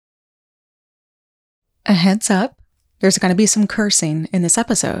A heads up, there's going to be some cursing in this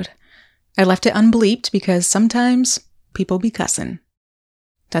episode. I left it unbleeped because sometimes people be cussing.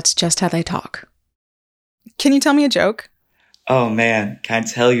 That's just how they talk. Can you tell me a joke? Oh man, can I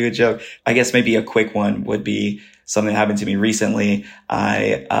tell you a joke? I guess maybe a quick one would be something that happened to me recently.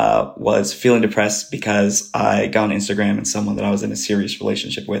 I was feeling depressed because I got on Instagram and someone that I was in a serious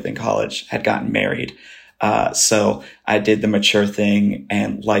relationship with in college had gotten married. So I did the mature thing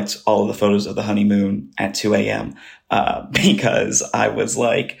and liked all of the photos of the honeymoon at 2 a.m. Because I was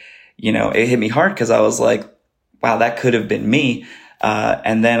like, it hit me hard because I was like, wow, that could have been me.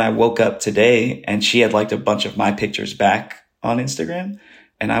 And then I woke up today and she had liked a bunch of my pictures back on Instagram.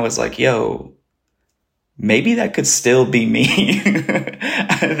 And I was like, yo, maybe that could still be me.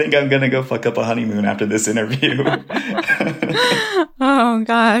 I think I'm going to go fuck up a honeymoon after this interview. Oh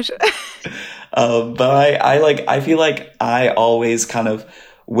gosh. But I feel like I always kind of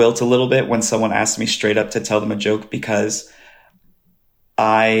wilt a little bit when someone asks me straight up to tell them a joke because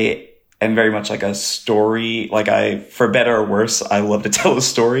I am very much like a story. For better or worse, I love to tell a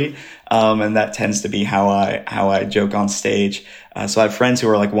story. And that tends to be how I joke on stage. So I have friends who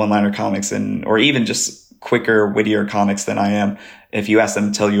are like one-liner comics or even just quicker, wittier comics than I am. If you ask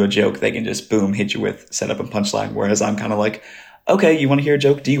them to tell you a joke, they can just boom, hit you with setup and punchline. Whereas I'm kind of like, okay, you want to hear a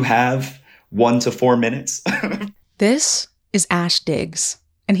joke? Do you have 1 to 4 minutes? This is Ash Diggs,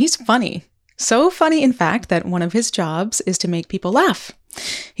 and he's funny. So funny, in fact, that one of his jobs is to make people laugh.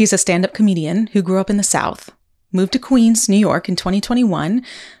 He's a stand-up comedian who grew up in the South, moved to Queens, New York in 2021,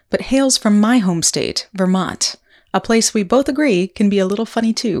 but hails from my home state, Vermont, a place we both agree can be a little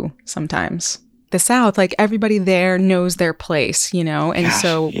funny too, sometimes. The South, like everybody there knows their place, and Gosh,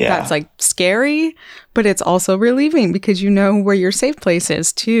 so yeah. That's like scary, but it's also relieving because you know where your safe place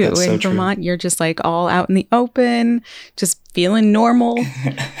is too. That's so in true. Vermont, you're just like all out in the open, just feeling normal,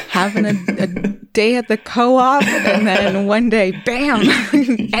 having a day at the co-op, and then one day, bam,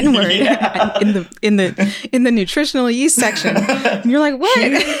 N-word Yeah. in the nutritional yeast section. And you're like, what?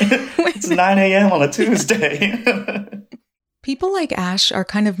 It's 9 a.m. on a Tuesday. People like Ash are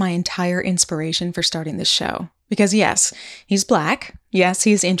kind of my entire inspiration for starting this show. Because yes, he's Black. Yes,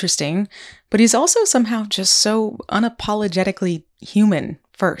 he's interesting. But he's also somehow just so unapologetically human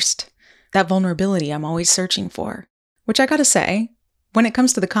first. That vulnerability I'm always searching for. Which I gotta say, when it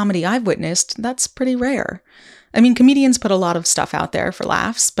comes to the comedy I've witnessed, that's pretty rare. I mean, comedians put a lot of stuff out there for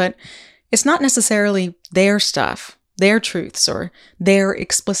laughs, but it's not necessarily their stuff, their truths, or their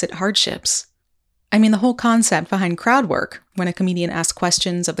explicit hardships. I mean, the whole concept behind crowd work, when a comedian asks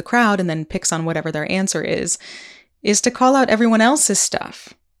questions of the crowd and then picks on whatever their answer is to call out everyone else's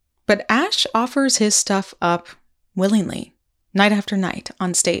stuff. But Ash offers his stuff up willingly, night after night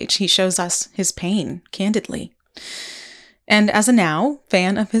on stage. He shows us his pain, candidly. And as a now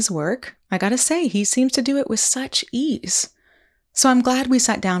fan of his work, I gotta say, he seems to do it with such ease. So I'm glad we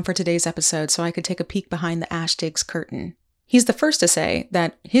sat down for today's episode so I could take a peek behind the Ash Diggs curtain. He's the first to say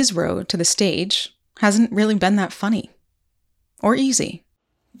that his road to the stage hasn't really been that funny or easy.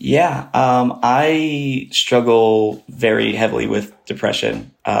 Yeah, I struggle very heavily with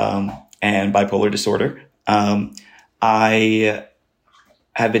depression and bipolar disorder. I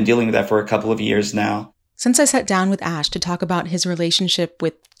have been dealing with that for a couple of years now. Since I sat down with Ash to talk about his relationship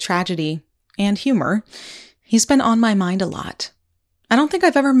with tragedy and humor, he's been on my mind a lot. I don't think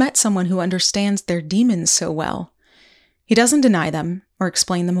I've ever met someone who understands their demons so well. He doesn't deny them or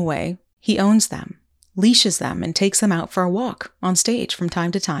explain them away. He owns them, leashes them, and takes them out for a walk on stage from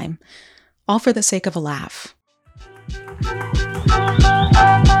time to time, all for the sake of a laugh.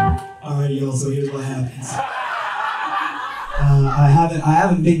 Alright, y'all, so here's what happens. I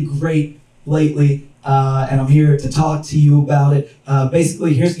haven't been great lately, and I'm here to talk to you about it.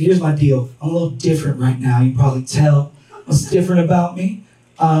 Basically, here's my deal. I'm a little different right now. You can probably tell what's different about me.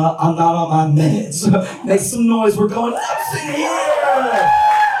 I'm not on my meds. Make some noise. We're going nuts in here.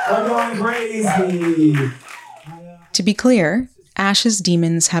 We're going crazy. To be clear, Ash's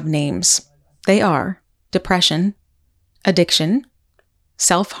demons have names. They are depression, addiction,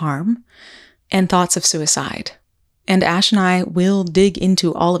 self-harm, and thoughts of suicide. And Ash and I will dig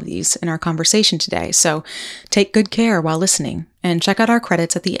into all of these in our conversation today, so take good care while listening, and check out our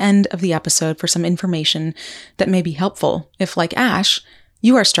credits at the end of the episode for some information that may be helpful if, like Ash,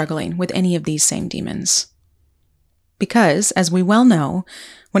 you are struggling with any of these same demons. Because, as we well know,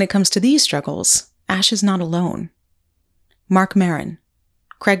 when it comes to these struggles, Ash is not alone. Mark Maron,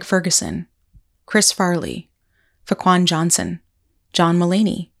 Craig Ferguson, Chris Farley, Faquan Johnson, John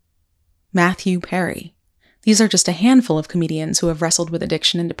Mulaney, Matthew Perry, These are just a handful of comedians who have wrestled with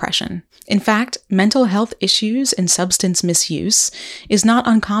addiction and depression. In fact, mental health issues and substance misuse is not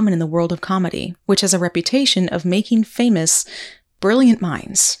uncommon in the world of comedy, which has a reputation of making famous, brilliant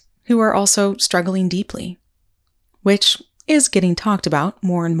minds who are also struggling deeply, which is getting talked about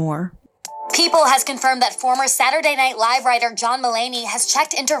more and more. People has confirmed that former Saturday Night Live writer John Mulaney has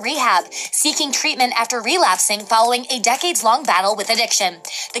checked into rehab, seeking treatment after relapsing following a decades-long battle with addiction.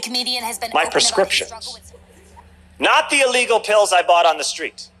 The comedian has been my prescriptions. Not the illegal pills I bought on the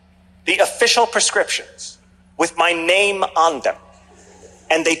street. The official prescriptions with my name on them.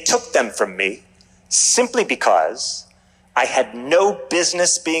 And they took them from me simply because I had no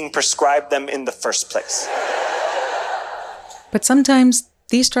business being prescribed them in the first place. But sometimes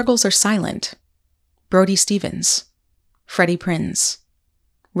these struggles are silent. Brody Stevens, Freddie Prinze,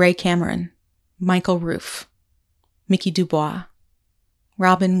 Ray Cameron, Michael Roof, Mickey Dubois,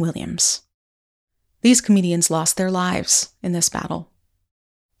 Robin Williams. These comedians lost their lives in this battle.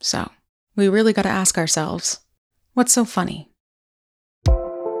 So, we really got to ask ourselves, what's so funny?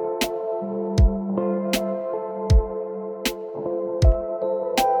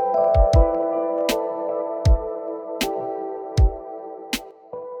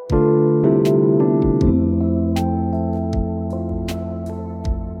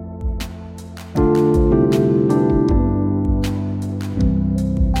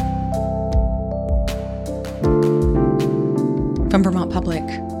 From Vermont Public,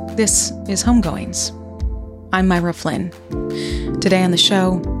 this is Homegoings. I'm Myra Flynn. Today on the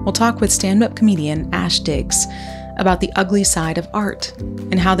show, we'll talk with stand-up comedian Ash Diggs about the ugly side of art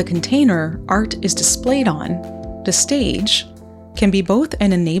and how the container art is displayed on, the stage, can be both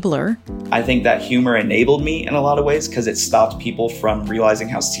an enabler. I think that humor enabled me in a lot of ways because it stopped people from realizing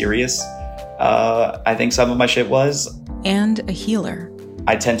how serious I think some of my shit was. And a healer.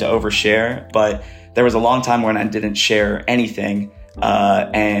 I tend to overshare, but there was a long time when I didn't share anything,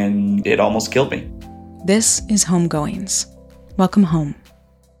 and it almost killed me. This is Homegoings. Welcome home.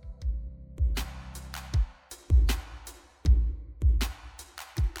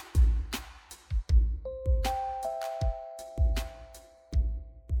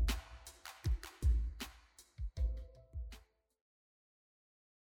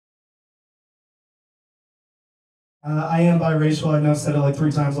 I am biracial. I know I've said it like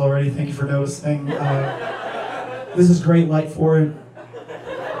 3 times already. Thank you for noticing. This is great light for it.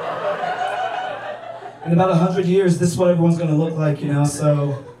 In about 100 years, this is what everyone's going to look like, you know,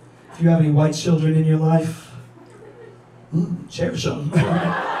 so if you have any white children in your life, cherish them. They're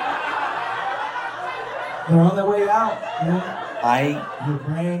on their way out, you know? I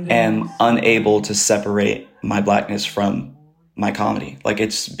am unable to separate my blackness from my comedy. Like,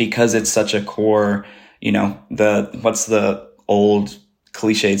 it's because it's such a core, you know, what's the old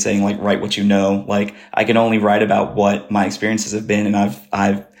cliched saying, like, write what you know. Like, I can only write about what my experiences have been, and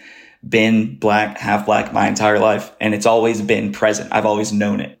I've been black, half black my entire life, and it's always been present. I've always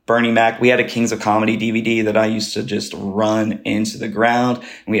known it. Bernie Mac, we had a Kings of Comedy DVD that I used to just run into the ground,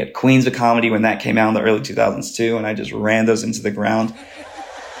 and we had Queens of Comedy when that came out in the early 2000s too, and I just ran those into the ground.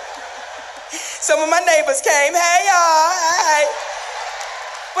 Some of my neighbors came, hey y'all, hey.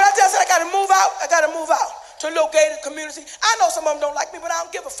 But I just said I gotta move out to a little gated community. I know some of them don't like me, but I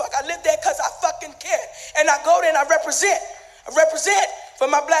don't give a fuck. I live there because I fucking care. And I go there and I represent. For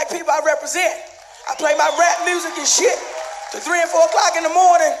my black people, I represent. I play my rap music and shit to 3 and 4 o'clock in the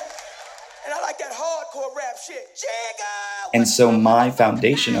morning. And I like that hardcore rap shit. And so my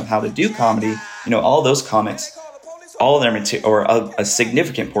foundation of how to do comedy, you know, all those comics, all of their material, or a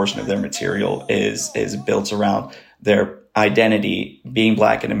significant portion of their material is built around their identity, being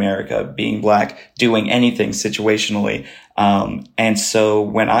black in America, being black, doing anything situationally. And so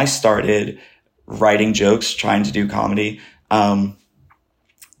when I started writing jokes, trying to do comedy,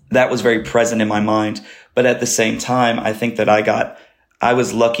 that was very present in my mind. But at the same time, I think that I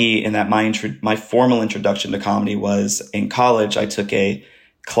was lucky in that my formal introduction to comedy was in college. I took a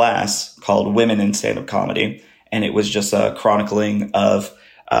class called Women in Stand-Up Comedy, and it was just a chronicling of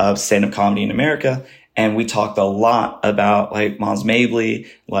stand-up comedy in America. And we talked a lot about like Mons Mabley,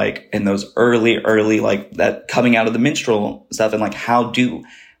 like in those early, like that coming out of the minstrel stuff, and like how do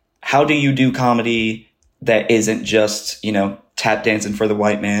you do comedy that isn't just, you know, tap dancing for the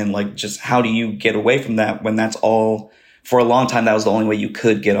white man? Like, just how do you get away from that when that's all, for a long time, that was the only way you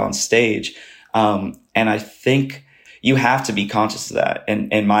could get on stage. And I think you have to be conscious of that.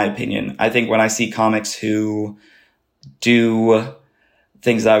 And in my opinion, I think when I see comics who do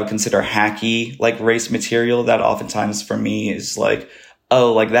things that I would consider hacky, like race material, that oftentimes for me is like,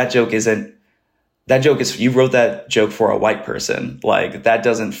 oh, like that joke isn't you wrote that joke for a white person. Like, that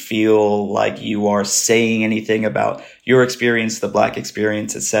doesn't feel like you are saying anything about your experience, the Black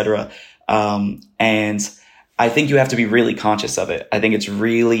experience, etc. And I think you have to be really conscious of it. I think it's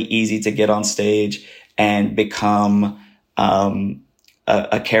really easy to get on stage and become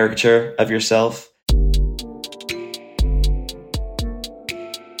a caricature of yourself.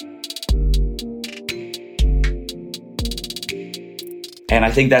 And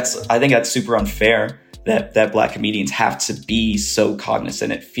I think that's super unfair that Black comedians have to be so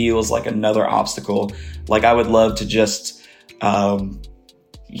cognizant. It feels like another obstacle. Like, I would love to just,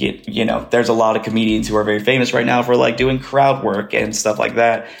 you know, there's a lot of comedians who are very famous right now for like doing crowd work and stuff like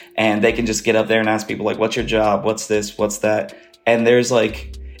that. And they can just get up there and ask people like, what's your job? What's this? What's that? And there's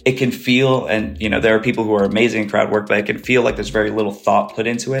like, it can feel, and you know, there are people who are amazing in crowd work, but it can feel like there's very little thought put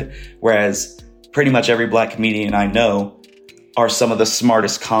into it. Whereas pretty much every Black comedian I know are some of the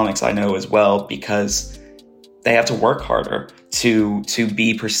smartest comics I know as well, because they have to work harder to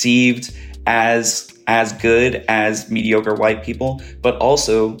be perceived as good as mediocre white people, but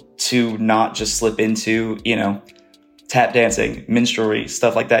also to not just slip into, you know, tap dancing, minstrelry,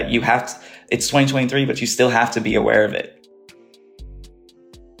 stuff like that. It's 2023, but you still have to be aware of it.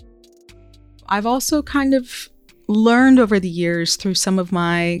 I've also kind of learned over the years through some of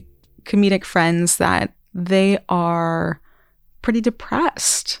my comedic friends that they are pretty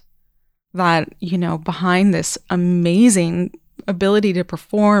depressed, that, you know, behind this amazing ability to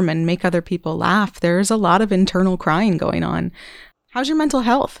perform and make other people laugh, there's a lot of internal crying going on. How's your mental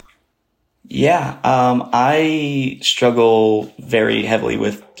health? Yeah, I struggle very heavily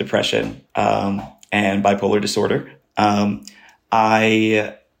with depression and bipolar disorder.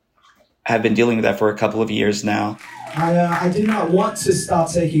 I have been dealing with that for a couple of years now. I did not want to stop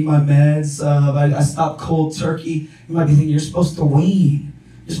taking my meds. I stopped cold turkey. You might be thinking, you're supposed to wean.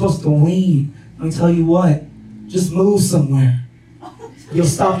 You're supposed to wean. Let me tell you what, just move somewhere. You'll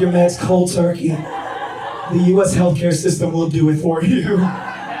stop your meds cold turkey. The U.S. healthcare system will do it for you.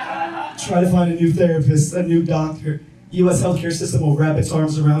 Try to find a new therapist, a new doctor. U.S. healthcare system will wrap its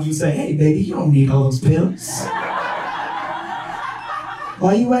arms around you and say, hey, baby, you don't need all those pills.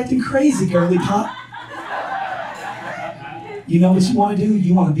 Why are you acting crazy, girly pop? You know what you want to do?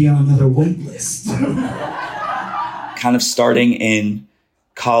 You want to be on another wait list. Kind of starting in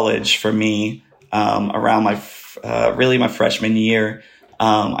college for me, around my freshman year,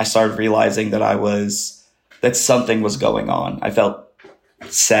 I started realizing that something was going on. I felt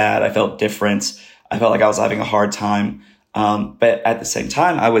sad. I felt different. I felt like I was having a hard time. But at the same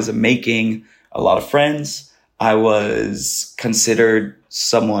time, I was making a lot of friends. I was considered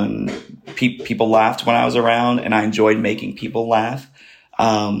someone people laughed when I was around, and I enjoyed making people laugh.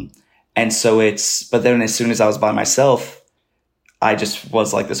 And so but then as soon as I was by myself, I just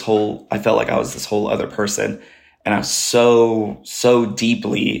was like I felt like I was this whole other person, and I was so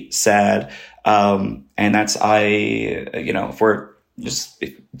deeply sad. And if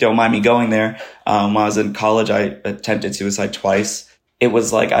you don't mind me going there, when I was in college, I attempted suicide twice. It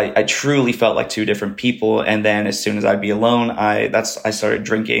was like, I truly felt like two different people. And then as soon as I'd be alone, I started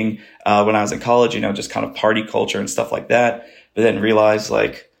drinking, when I was in college, you know, just kind of party culture and stuff like that. But then realized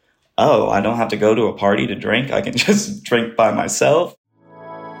like, oh, I don't have to go to a party to drink. I can just drink by myself.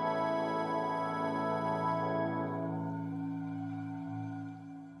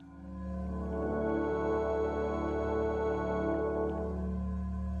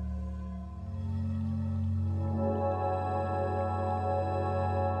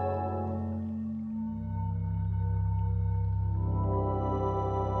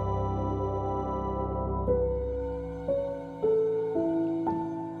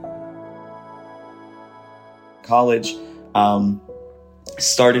 College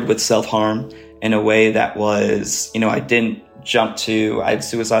started with self-harm in a way that was, you know, I had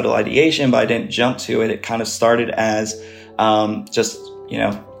suicidal ideation, but I didn't jump to it. It kind of started as just, you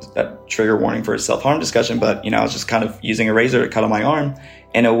know, a trigger warning for a self-harm discussion, but, you know, I was just kind of using a razor to cut on my arm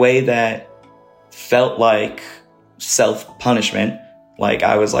in a way that felt like self-punishment. Like,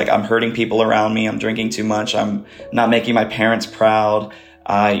 I was like, I'm hurting people around me. I'm drinking too much. I'm not making my parents proud.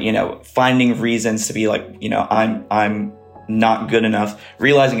 You know, finding reasons to be like, you know, I'm not good enough,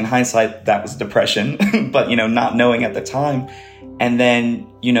 realizing in hindsight that was depression, but, you know, not knowing at the time. And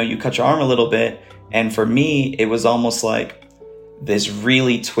then, you know, you cut your arm a little bit. And for me, it was almost like this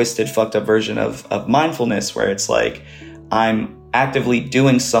really twisted, fucked up version of mindfulness, where it's like, I'm actively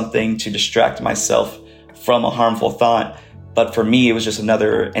doing something to distract myself from a harmful thought. But for me, it was just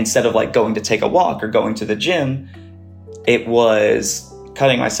instead of like going to take a walk or going to the gym, it was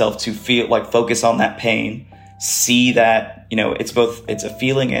cutting myself to feel like focus on that pain see that, it's a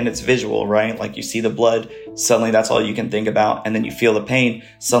feeling and it's visual, right? Like you see the blood, suddenly that's all you can think about. And then you feel the pain,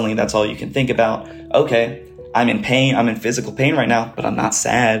 suddenly that's all you can think about. Okay, I'm in pain, I'm in physical pain right now, but I'm not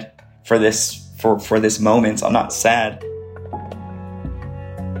sad for this moment. I'm not sad.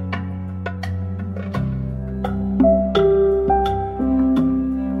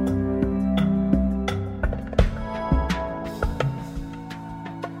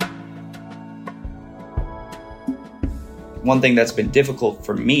 One thing that's been difficult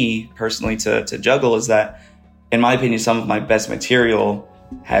for me personally to juggle is that, in my opinion, some of my best material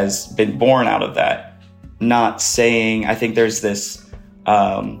has been born out of that. Not saying, I think there's this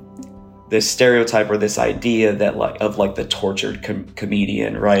stereotype or this idea that of the tortured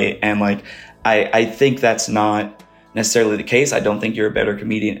comedian, right? And I think that's not necessarily the case. I don't think you're a better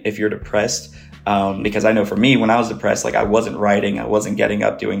comedian if you're depressed, because I know for me, when I was depressed, I wasn't writing, I wasn't getting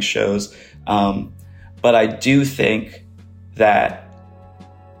up doing shows, but I do think that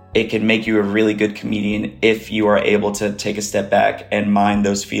it can make you a really good comedian if you are able to take a step back and mind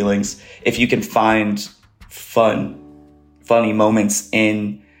those feelings. If you can find funny moments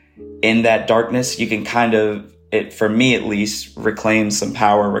in that darkness, you can kind of, for me at least, reclaim some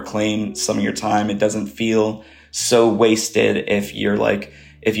power, reclaim some of your time. It doesn't feel so wasted if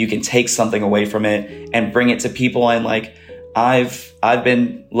you can take something away from it and bring it to people. And I've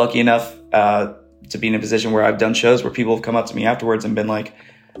been lucky enough to be in a position where I've done shows where people have come up to me afterwards and been like,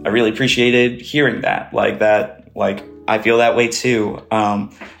 I really appreciated hearing that. I feel that way too.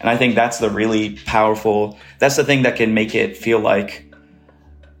 And I think that's the really powerful, that's the thing that can make it feel like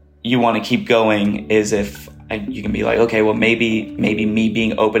you want to keep going, is if you can be like, okay, well, maybe me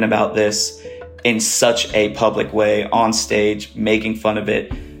being open about this in such a public way on stage, making fun of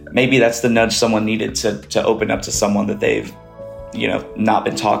it, maybe that's the nudge someone needed to open up to someone that they've not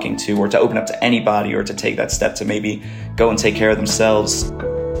been talking to, or to open up to anybody, or to take that step to maybe go and take care of themselves.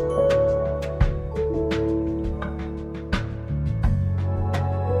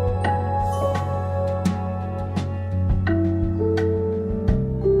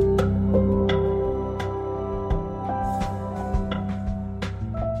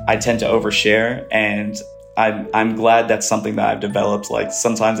 I tend to overshare, and I'm glad that's something that I've developed.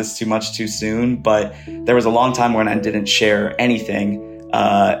 Sometimes it's too much too soon, but there was a long time when I didn't share anything,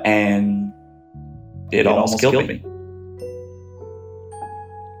 and it almost killed me.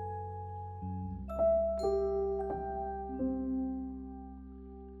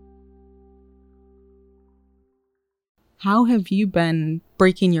 How have you been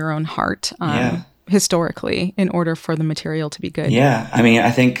breaking your own heart historically in order for the material to be good? Yeah,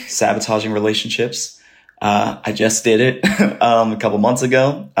 I think sabotaging relationships. I just did it a couple months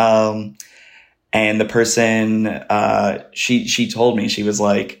ago. And the person, she told me, she was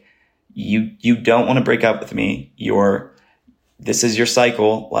like, you don't want to break up with me. This is your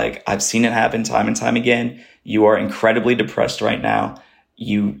cycle. I've seen it happen time and time again. You are incredibly depressed right now.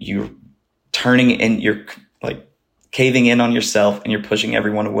 You're turning in, you're caving in on yourself, and you're pushing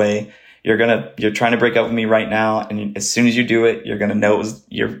everyone away. You're trying to break up with me right now. And as soon as you do it, you're going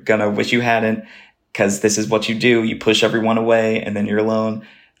to wish you hadn't, because this is what you do. You push everyone away, and then you're alone.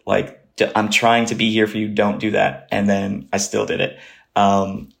 I'm trying to be here for you. Don't do that. And then I still did it.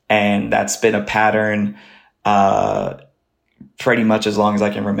 And that's been a pattern, pretty much as long as I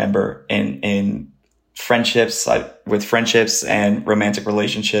can remember in friendships, with friendships and romantic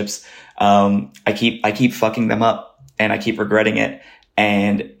relationships. I keep fucking them up, and I keep regretting it.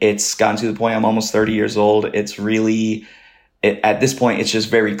 And it's gotten to the point, I'm almost 30 years old. It's really, at this point, it's just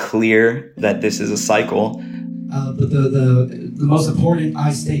very clear that this is a cycle. The most important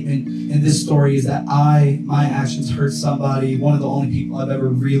I statement in this story is that my actions hurt somebody, one of the only people I've ever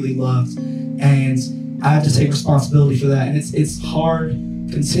really loved. And I have to take responsibility for that. And it's hard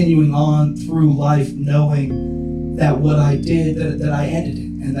continuing on through life knowing that what I did, that I ended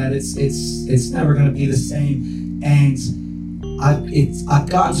it, and that it's never going to be the same. And I've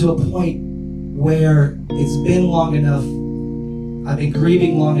gotten to a point where it's been long enough, I've been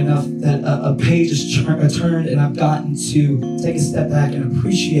grieving long enough that a page has turned, and I've gotten to take a step back and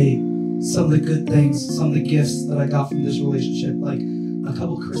appreciate some of the good things, some of the gifts that I got from this relationship. Like a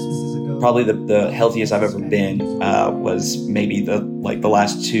couple Christmases ago. Probably the healthiest I've ever been was maybe the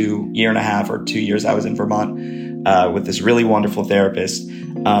last 1.5 or 2 years I was in Vermont with this really wonderful therapist.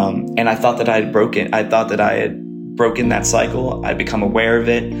 And I thought that I had broken that cycle. I'd become aware of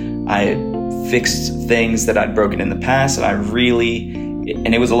it. I had fixed things that I'd broken in the past,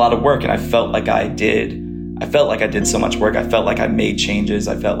 and it was a lot of work, and I felt like I did so much work. I felt like I made changes.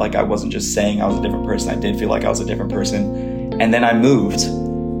 I felt like I wasn't just saying I was a different person. I did feel like I was a different person. And then I moved,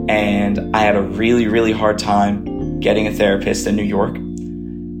 And I had a really, really hard time getting a therapist in New York.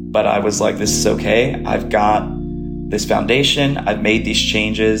 But I was like, this is okay. I've got this foundation. I've made these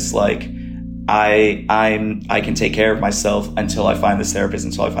changes. Like, I can take care of myself until I find this therapist,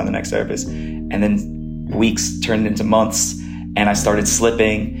 until I find the next therapist. And then weeks turned into months, and I started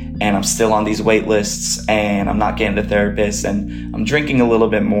slipping, and I'm still on these wait lists, and I'm not getting the therapist, and I'm drinking a little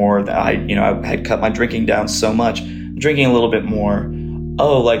bit more. That I had cut my drinking down so much. I'm drinking a little bit more.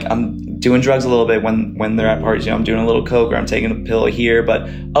 Oh, like I'm doing drugs a little bit when they're at parties. I'm doing a little coke, or I'm taking a pill here, but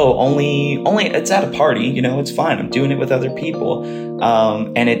only it's at a party. It's fine. I'm doing it with other people,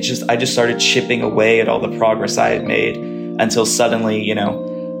 and I just started chipping away at all the progress I had made until suddenly,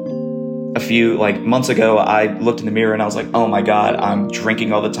 a few months ago, I looked in the mirror and I was like, oh my God, I'm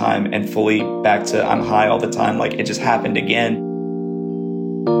drinking all the time and fully back to I'm high all the time. Like, it just happened again.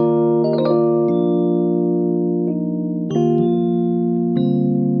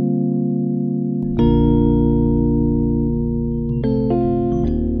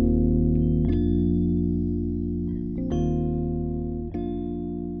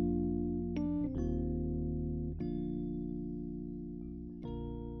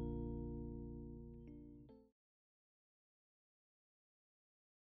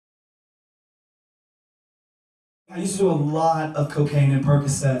 I used to do a lot of cocaine and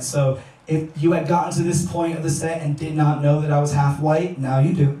Percocet, so if you had gotten to this point of the set and did not know that I was half white, now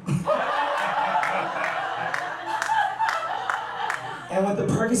you do. And with the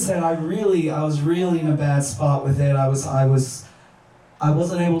Percocet, I was really in a bad spot with it. I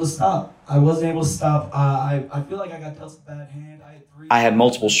wasn't able to stop. I feel like I got dealt a bad hand. I had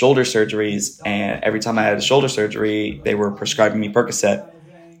multiple shoulder surgeries, and every time I had a shoulder surgery, they were prescribing me Percocet.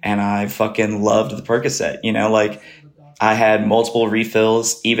 And I fucking loved the Percocet, I had multiple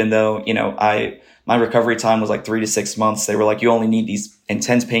refills, even though, my recovery time was 3 to 6 months. They were like, you only need these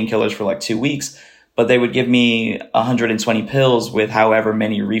intense painkillers for 2 weeks, but they would give me 120 pills with however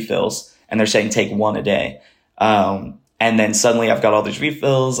many refills. And they're saying take one a day. And then suddenly I've got all these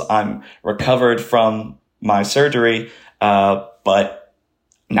refills. I'm recovered from my surgery. But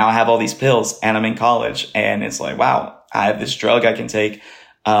now I have all these pills and I'm in college, and it's like, wow, I have this drug I can take.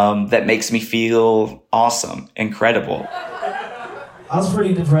 That makes me feel awesome, incredible. I was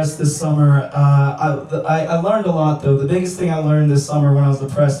pretty depressed this summer. I learned a lot, though. The biggest thing I learned this summer when I was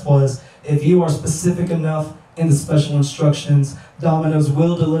depressed was if you are specific enough in the special instructions, Domino's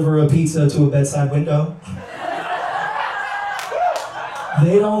will deliver a pizza to a bedside window.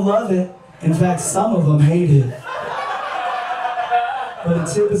 They don't love it. In fact, some of them hate it. But a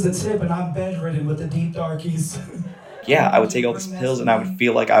tip is a tip, and I'm bedridden with the deep darkies. Yeah, I would take all these pills and I would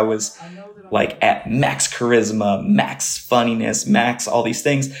feel like I was at max charisma, max funniness, max all these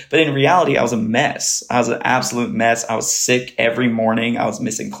things. But in reality, I was a mess. I was an absolute mess. I was sick every morning. I was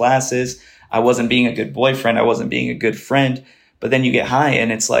missing classes. I wasn't being a good boyfriend. I wasn't being a good friend. But then you get high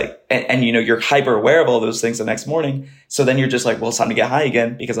and it's and you're hyper aware of all those things the next morning. So then you're just like, well, it's time to get high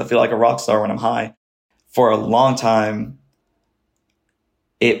again because I feel like a rock star when I'm high. For a long time,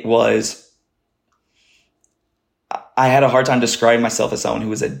 I had a hard time describing myself as someone who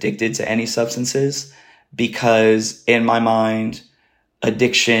was addicted to any substances because in my mind,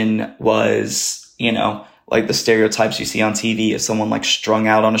 addiction was, the stereotypes you see on TV of someone strung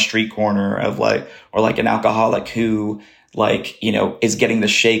out on a street corner or an alcoholic who is getting the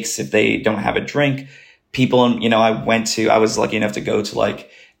shakes if they don't have a drink. People, I was lucky enough to go to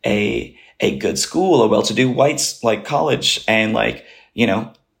a good school, a well-to-do whites college, and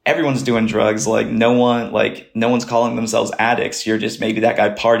everyone's doing drugs. No one's calling themselves addicts. You're just, maybe that guy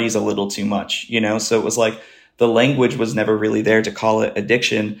parties a little too much, So it was the language was never really there to call it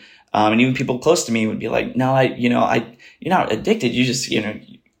addiction. And even people close to me would be like, no, you're not addicted. You just, you're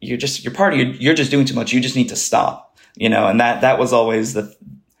partying. You're just doing too much. You just need to stop, and that was always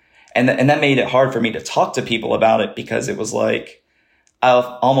and that made it hard for me to talk to people about it because it was I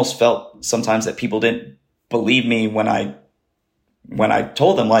almost felt sometimes that people didn't believe me when I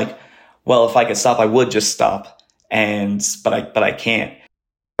told them well, if I could stop, I would just stop. But I can't.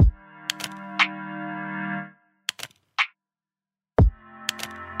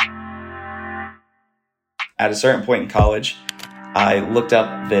 At a certain point in college, I looked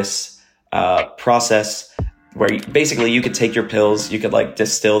up this process where you could take your pills, you could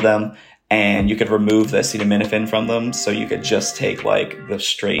distill them, and you could remove the acetaminophen from them. So you could just take the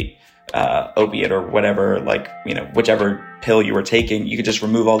straight opiate or whatever, whichever pill you were taking, you could just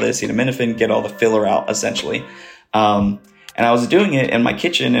remove all the acetaminophen, get all the filler out, essentially. And I was doing it in my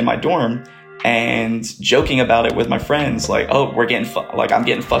kitchen in my dorm and joking about it with my friends, oh, we're getting I'm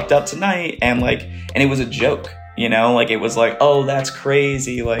getting fucked up tonight, and it was a joke. you know, like it was like, oh, that's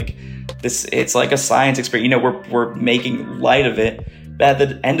crazy. Like this, it's like a science experiment, you know, we're making light of it. But at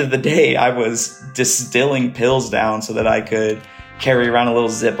the end of the day, I was distilling pills down so that I could carry around a little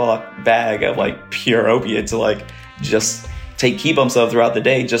Ziploc bag of like pure opiate to like just take key bumps of throughout the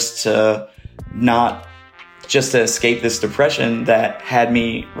day, just to escape this depression that had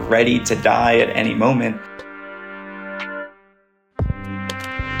me ready to die at any moment.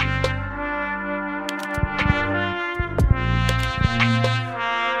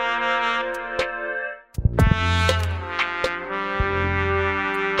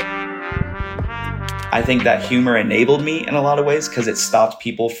 I think that humor enabled me in a lot of ways because it stopped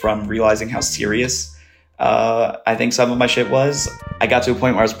people from realizing how serious I think some of my shit was. I got to a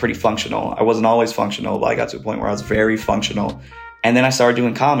point where I was pretty functional. I wasn't always functional, but I got to a point where I was very functional. And then I started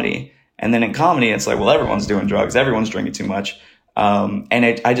doing comedy. And then in comedy, it's like, well, everyone's doing drugs. Everyone's drinking too much.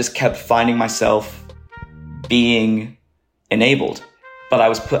 I just kept finding myself being enabled. But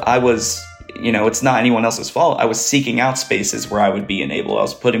I was, you know, it's not anyone else's fault. I was seeking out spaces where I would be enabled. I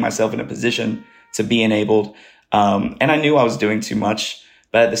was putting myself in a position to be enabled. And I knew I was doing too much.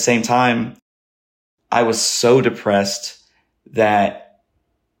 But at the same time, I was so depressed that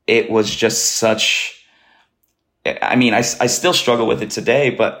it was just such, I mean, I still struggle with it today,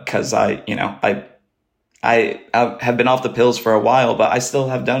 but because I have been off the pills for a while, but I still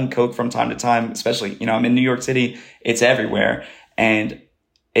have done coke from time to time, especially, you know, I'm in New York City, it's everywhere. And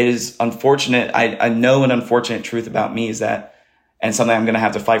it is unfortunate. I know an unfortunate truth about me is that, and something I'm going to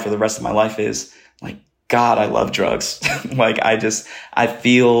have to fight for the rest of my life is like, God, I love drugs. Like, I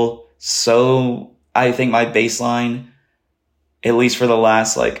feel so, I think my baseline, at least for the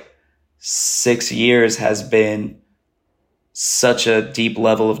last like 6 years, has been such a deep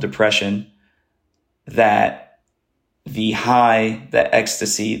level of depression that the high, the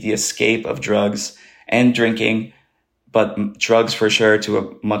ecstasy, the escape of drugs and drinking, but drugs for sure to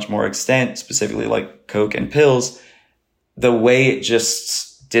a much more extent, specifically like coke and pills, the way it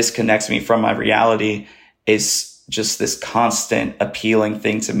just disconnects me from my reality is just this constant appealing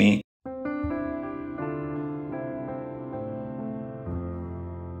thing to me.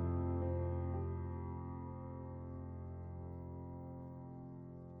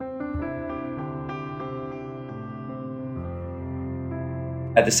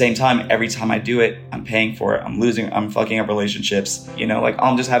 At the same time, every time I do it, I'm paying for it. I'm fucking up relationships. You know, like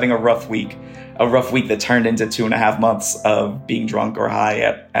I'm just having a rough week that turned into 2.5 months of being drunk or high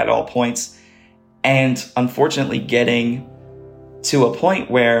at all points. And unfortunately getting to a point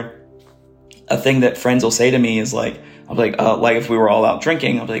where a thing that friends will say to me is like, I'll be like, oh, like if we were all out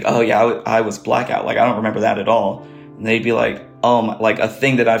drinking, I'll be like, oh yeah, I was blackout. Like, I don't remember that at all. And they'd be like, oh, like a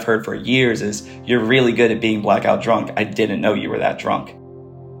thing that I've heard for years is you're really good at being blackout drunk. I didn't know you were that drunk.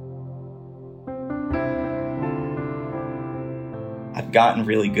 I've gotten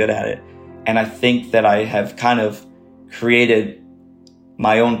really good at it. And I think that I have kind of created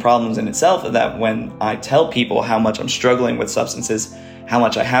my own problems in itself, that when I tell people how much I'm struggling with substances, how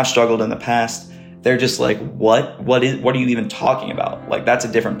much I have struggled in the past, they're just like, what are you even talking about? Like, that's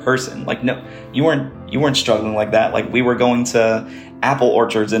a different person. Like, no, you weren't struggling like that. Like, we were going to apple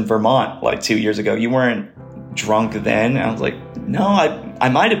orchards in Vermont like 2 years ago. You weren't drunk then. And I was like, no, I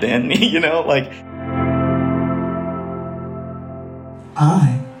might have been, you know, like.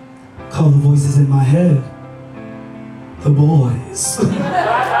 I call the voices in my head the boys. So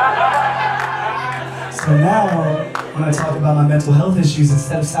now, when I talk about my mental health issues,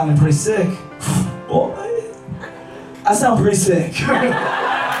 instead of sounding pretty sick, boy, I sound pretty sick.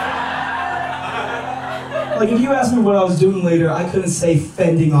 Like, if you asked me what I was doing later, I couldn't say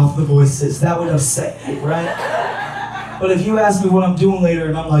fending off the voices. That would upset you, right? But if you ask me what I'm doing later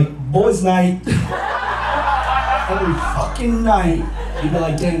and I'm like, boys night, every fucking night, you'd be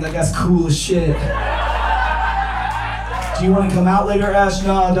like, dang, that guy's cool as shit. Do you want to come out later, Ash?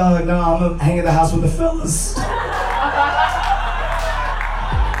 Nah, dog, no, I'm gonna hang at the house with the fellas.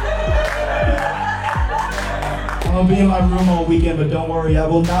 I'm gonna be in my room all weekend, but don't worry, I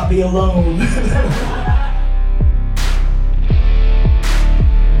will not be alone.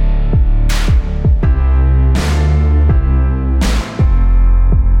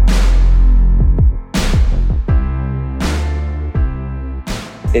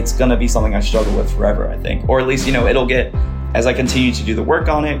 It's going to be something I struggle with forever, I think. Or at least, you know, it'll get, as I continue to do the work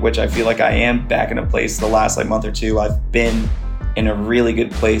on it, which I feel like I am back in a place the last like month or two, I've been in a really good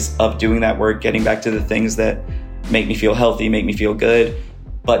place of doing that work, getting back to the things that make me feel healthy, make me feel good.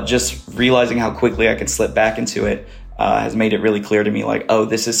 But just realizing how quickly I can slip back into it has made it really clear to me, like, oh,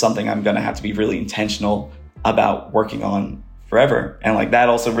 this is something I'm going to have to be really intentional about working on forever. And like that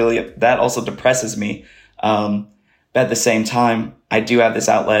also depresses me But at the same time, I do have this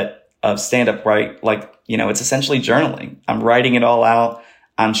outlet of stand-up, right? Like, it's essentially journaling. I'm writing it all out.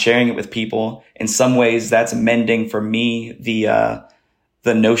 I'm sharing it with people. In some ways, that's mending for me the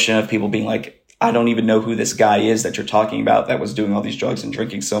notion of people being like, I don't even know who this guy is that you're talking about that was doing all these drugs and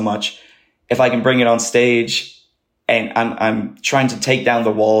drinking so much. If I can bring it on stage, and I'm trying to take down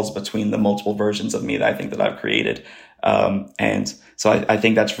the walls between the multiple versions of me that I think that I've created. And so I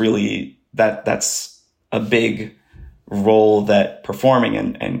think that's really, that's a big role that performing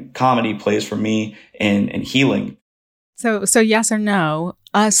and comedy plays for me in healing. So yes or no,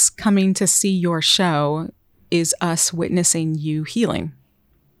 us coming to see your show is us witnessing you healing.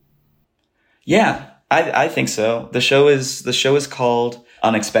 Yeah, I think so. The show is called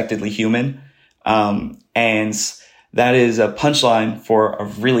Unexpectedly Human. And that is a punchline for a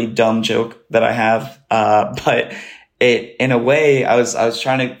really dumb joke that I have. But in a way, I was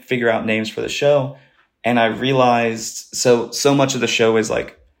trying to figure out names for the show, and I realized so much of the show is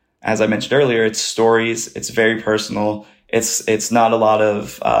like, as I mentioned earlier, it's stories. It's very personal. It's not a lot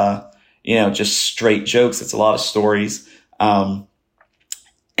of, just straight jokes. It's a lot of stories.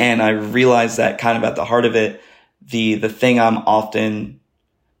 And I realized that kind of at the heart of it, the thing I'm often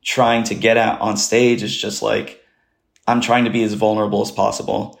trying to get at on stage is just like, I'm trying to be as vulnerable as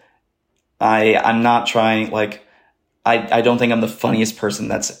possible. I'm not trying, like, I don't think I'm the funniest person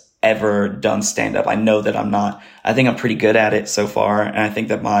that's ever done stand-up. I know that I'm not. I think I'm pretty good at it so far. And I think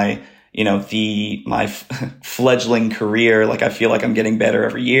that my fledgling career, like, I feel like I'm getting better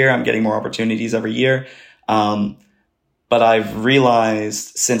every year. I'm getting more opportunities every year. But I've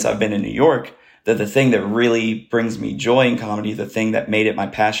realized since I've been in New York that the thing that really brings me joy in comedy, the thing that made it my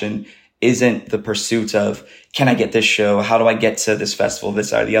passion, isn't the pursuit of, can I get this show? How do I get to this festival, this,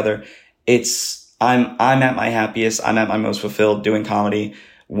 that, or the other? It's, I'm at my happiest. I'm at my most fulfilled doing comedy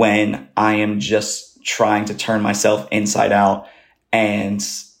when I am just trying to turn myself inside out and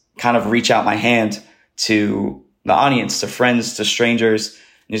kind of reach out my hand to the audience, to friends, to strangers,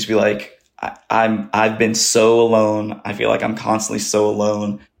 and just be like, I've been so alone. I feel like I'm constantly so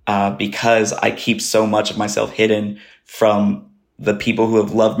alone because I keep so much of myself hidden from the people who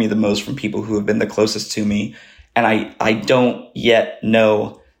have loved me the most, from people who have been the closest to me. And I don't yet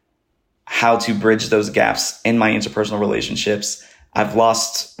know how to bridge those gaps in my interpersonal relationships. I've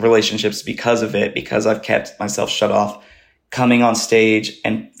lost relationships because of it, because I've kept myself shut off. Coming on stage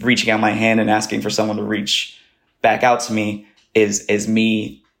and reaching out my hand and asking for someone to reach back out to me is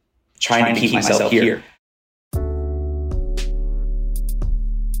me trying to keep myself here.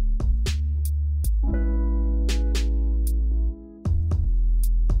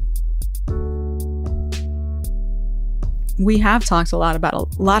 We have talked a lot about a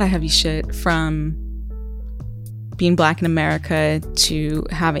lot of heavy shit, from being Black in America to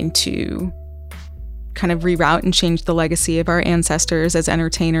having to kind of reroute and change the legacy of our ancestors as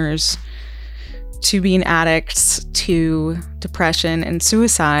entertainers, to being addicts, to depression and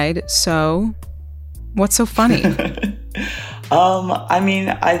suicide. So what's so funny? I mean,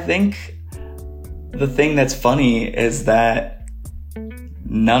 I think the thing that's funny is that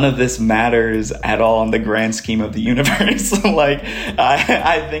none of this matters at all in the grand scheme of the universe. Like,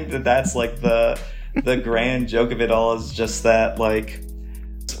 I think that that's like the grand joke of it all, is just that, like,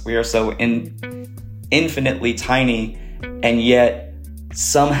 we are so infinitely tiny, and yet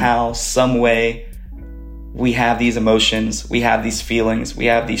somehow, some way, we have these emotions, we have these feelings, we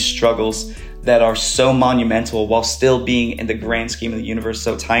have these struggles that are so monumental while still being, in the grand scheme of the universe,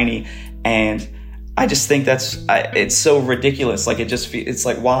 so tiny. And I just think it's so ridiculous. Like, it's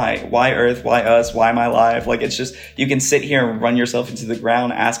like, why Earth? Why us? Why am I alive? Like, it's just, you can sit here and run yourself into the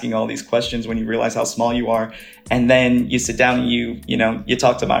ground asking all these questions when you realize how small you are. And then you sit down and you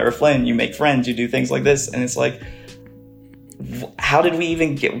talk to Myra Flynn, you make friends, you do things like this. And it's like, how did we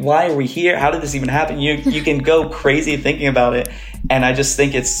even why are we here? How did this even happen? You can go crazy thinking about it. And I just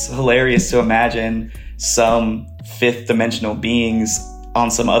think it's hilarious to imagine some fifth dimensional beings on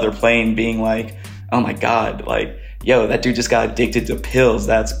some other plane being like, oh my God, like, yo, that dude just got addicted to pills.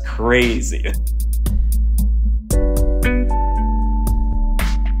 That's crazy.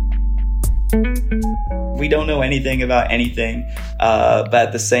 We don't know anything about anything, but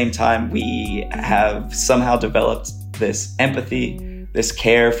at the same time, we have somehow developed this empathy, this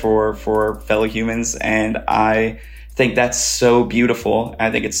care for fellow humans. And I think that's so beautiful.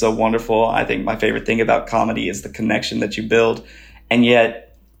 I think it's so wonderful. I think my favorite thing about comedy is the connection that you build. And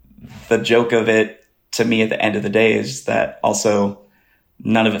yet the joke of it, to me, at the end of the day, is that also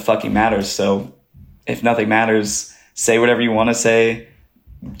none of it fucking matters. So if nothing matters, say whatever you want to say,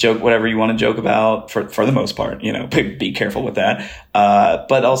 joke whatever you want to joke about for the most part, you know, be careful with that.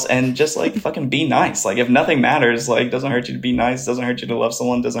 But also, and just like fucking be nice. Like if nothing matters, like doesn't hurt you to be nice, doesn't hurt you to love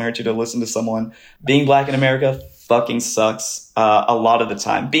someone, doesn't hurt you to listen to someone. Being black in America fucking sucks a lot of the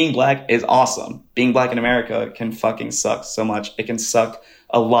time. Being black is awesome. Being black in America can fucking suck so much. It can suck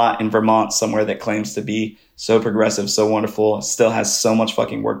a lot in Vermont, somewhere that claims to be so progressive, so wonderful, still has so much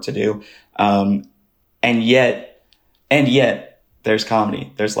fucking work to do. And yet, there's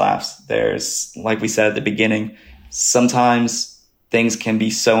comedy, there's laughs, there's, like we said at the beginning, sometimes things can be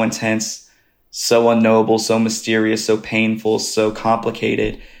so intense, so unknowable, so mysterious, so painful, so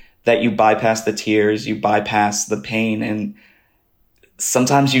complicated that you bypass the tears, you bypass the pain, and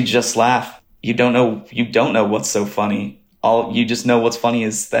sometimes you just laugh. You don't know what's so funny. You just know what's funny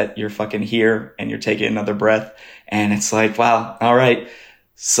is that you're fucking here and you're taking another breath, and it's like, wow, all right,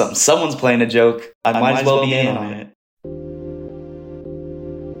 someone's playing a joke. I might as well be in on it.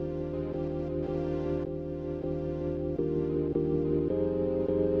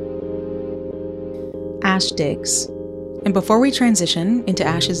 Ash Diggs. And before we transition into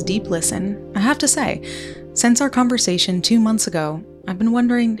Ash's deep listen, I have to say, since our conversation 2 months ago, I've been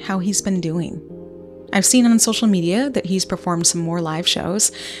wondering how he's been doing. I've seen on social media that he's performed some more live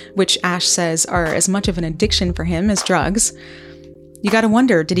shows, which Ash says are as much of an addiction for him as drugs. You gotta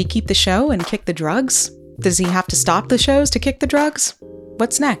wonder, did he keep the show and kick the drugs? Does he have to stop the shows to kick the drugs?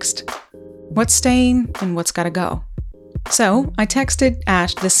 What's next? What's staying and what's gotta go? So, I texted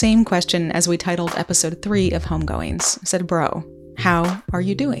Ash the same question as we titled episode 3 of Homegoings. I said, bro, how are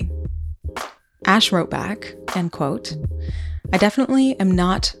you doing? Ash wrote back, end quote, I definitely am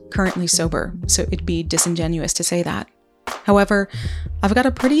not currently sober, so it'd be disingenuous to say that. However, I've got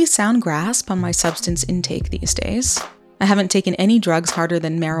a pretty sound grasp on my substance intake these days. I haven't taken any drugs harder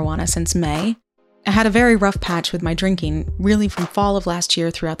than marijuana since May. I had a very rough patch with my drinking, really from fall of last year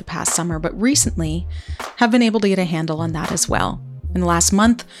throughout the past summer, but recently have been able to get a handle on that as well. In the last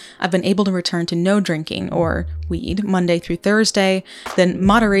month, I've been able to return to no drinking, or weed, Monday through Thursday, then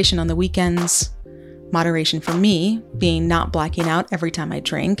moderation on the weekends. Moderation for me being not blacking out every time I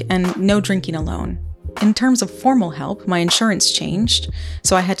drink, and no drinking alone. In terms of formal help, my insurance changed,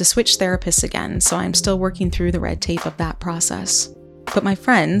 so I had to switch therapists again, so I'm still working through the red tape of that process. But my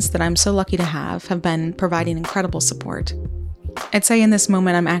friends, that I'm so lucky to have been providing incredible support. I'd say in this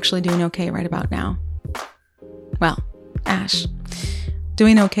moment I'm actually doing okay right about now. Well, Ash,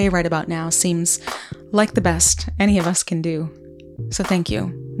 doing okay right about now seems like the best any of us can do. So thank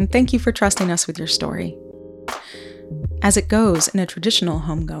you, and thank you for trusting us with your story. As it goes in a traditional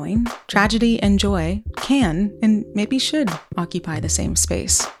homegoing, tragedy and joy can, and maybe should, occupy the same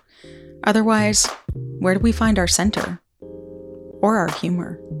space. Otherwise, where do we find our center? Or our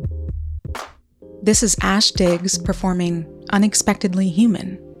humor? This is Ash Diggs performing Unexpectedly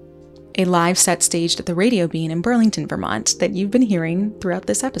Human, a live set staged at the Radio Bean in Burlington, Vermont that you've been hearing throughout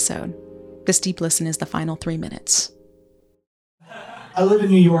this episode. This deep listen is the final 3 minutes. I live in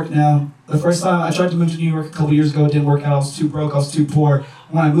New York now. The first time I tried to move to New York a couple years ago, it didn't work out. I was too broke, I was too poor.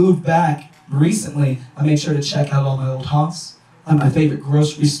 When I moved back recently, I made sure to check out all my old haunts. My favorite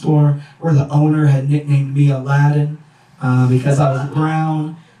grocery store, where the owner had nicknamed me Aladdin because I was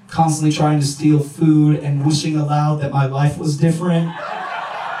brown, constantly trying to steal food and wishing aloud that my life was different.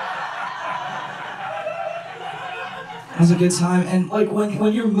 It was a good time, and like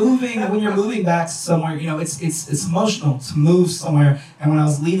when you're moving back somewhere, you know, it's emotional to move somewhere. And when I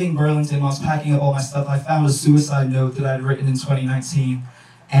was leaving Burlington, when I was packing up all my stuff, I found a suicide note that I had written in 2019,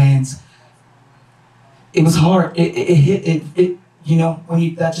 and it was hard. It hit, you know,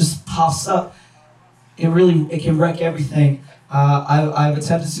 when that just pops up, it can wreck everything. I've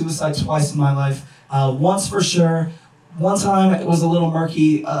attempted suicide twice in my life. Once for sure. One time it was a little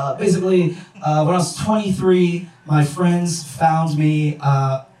murky. Basically, when I was 23, my friends found me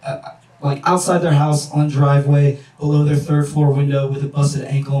like outside their house on the driveway below their 3rd floor window with a busted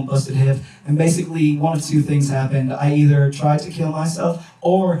ankle and busted hip. And basically, one of two things happened. I either tried to kill myself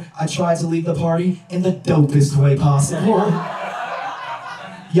or I tried to leave the party in the dopest way possible.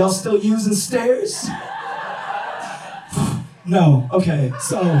 Y'all still using stairs? No. Okay.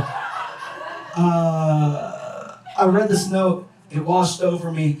 So, I read this note, it washed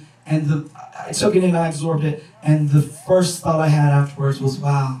over me, and I took it in, I absorbed it, and the first thought I had afterwards was,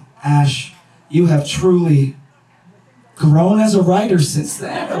 wow, Ash, you have truly grown as a writer since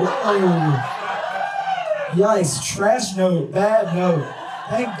then. Yikes, trash note, bad note.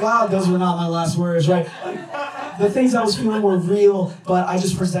 Thank God those were not my last words, right? The things I was feeling were real, but I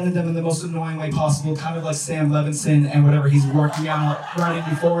just presented them in the most annoying way possible, kind of like Sam Levinson and whatever he's working out right in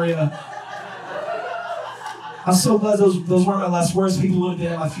Euphoria. I'm so glad those weren't my last words. People would have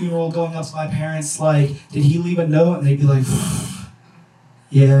been at my funeral going up to my parents like, did he leave a note? And they'd be like,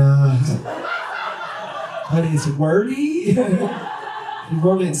 yeah. But it's wordy. He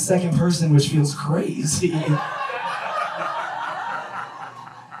wrote it in second person, which feels crazy.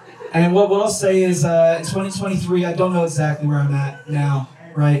 And what I'll say is, in 2023, I don't know exactly where I'm at now,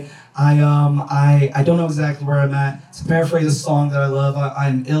 right? I don't know exactly where I'm at. To paraphrase a song that I love,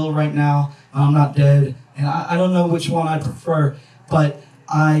 I'm ill right now. I'm not dead, and I don't know which one I prefer, but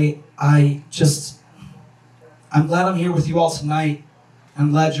I'm glad I'm here with you all tonight.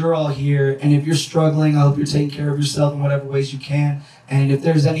 I'm glad you're all here, and if you're struggling, I hope you're taking care of yourself in whatever ways you can. And if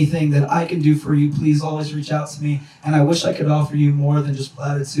there's anything that I can do for you, please always reach out to me. And I wish I could offer you more than just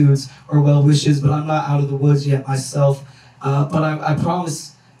platitudes or well wishes, but I'm not out of the woods yet myself. But I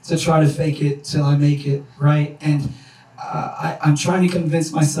promise to try to fake it till I make it, right? And I'm trying to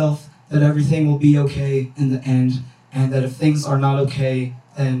convince myself that everything will be okay in the end, and that if things are not okay,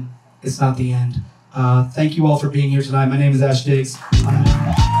 then it's not the end. Thank you all for being here tonight. My name is Ash Diggs.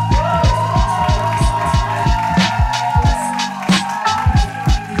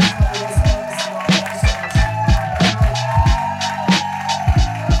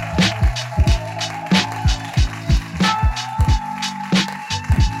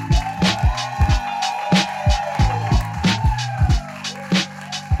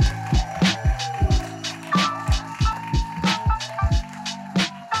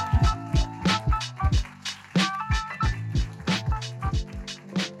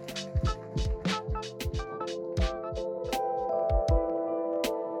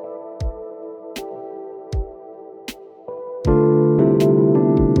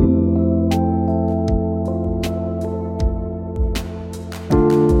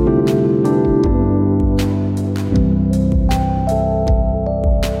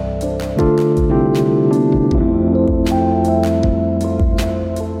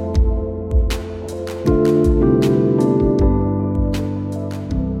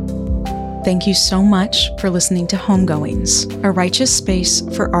 Thank you so much for listening to Homegoings, a righteous space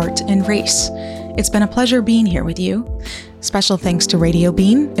for art and race. It's been a pleasure being here with you. Special thanks to Radio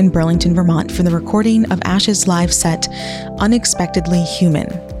Bean in Burlington, Vermont for the recording of Ash's live set, Unexpectedly Human.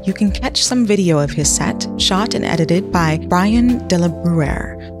 You can catch some video of his set, shot and edited by Brian De La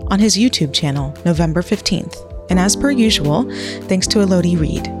Bruyere, on his YouTube channel, November 15th. And as per usual, thanks to Elodie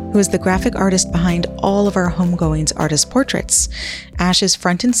Reed, who is the graphic artist behind all of our Homegoings artist portraits. Ash is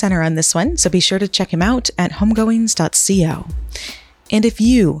front and center on this one, so be sure to check him out at homegoings.co. And if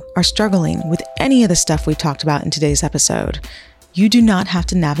you are struggling with any of the stuff we talked about in today's episode, you do not have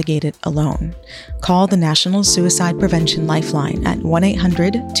to navigate it alone. Call the National Suicide Prevention Lifeline at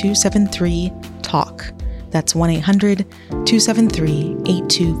 1-800-273-TALK. That's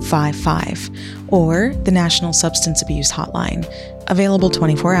 1-800-273-8255, or the National Substance Abuse Hotline, available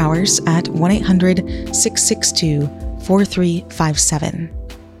 24 hours at 1-800-662-4357.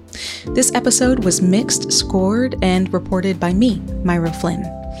 This episode was mixed, scored, and reported by me, Myra Flynn.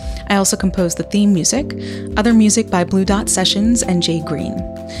 I also composed the theme music, other music by Blue Dot Sessions and Jay Green.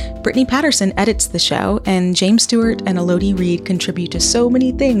 Brittany Patterson edits the show, and James Stewart and Elodie Reed contribute to so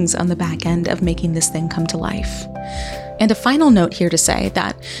many things on the back end of making this thing come to life. And a final note here to say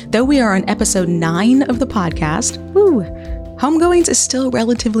that though we are on episode 9 of the podcast, Homegoings is still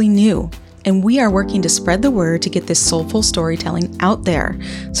relatively new, and we are working to spread the word to get this soulful storytelling out there,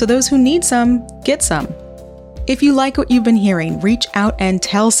 so those who need some, get some. If you like what you've been hearing, reach out and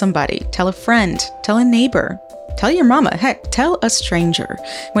tell somebody. Tell a friend, tell a neighbor, tell your mama, heck, tell a stranger.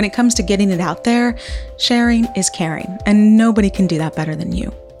 When it comes to getting it out there, sharing is caring, and nobody can do that better than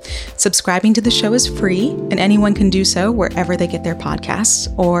you. Subscribing to the show is free, and anyone can do so wherever they get their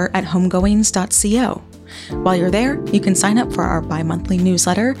podcasts or at homegoings.co. While you're there, you can sign up for our bi-monthly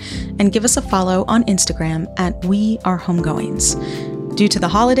newsletter and give us a follow on Instagram at We Are Homegoings. Due to the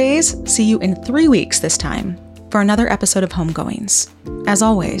holidays, see you in 3 weeks this time for another episode of Homegoings. As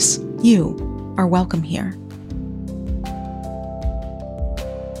always, you are welcome here.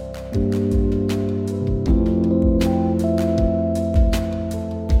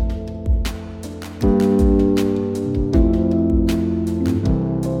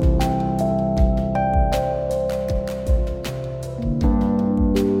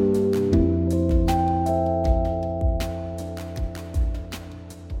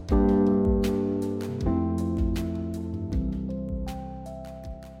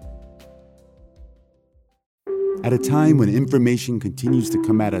 At a time when information continues to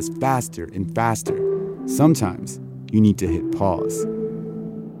come at us faster and faster, sometimes you need to hit pause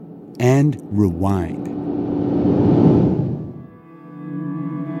and rewind.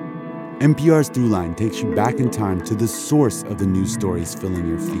 NPR's Throughline takes you back in time to the source of the news stories filling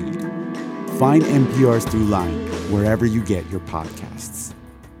your feed. Find NPR's Throughline wherever you get your podcasts.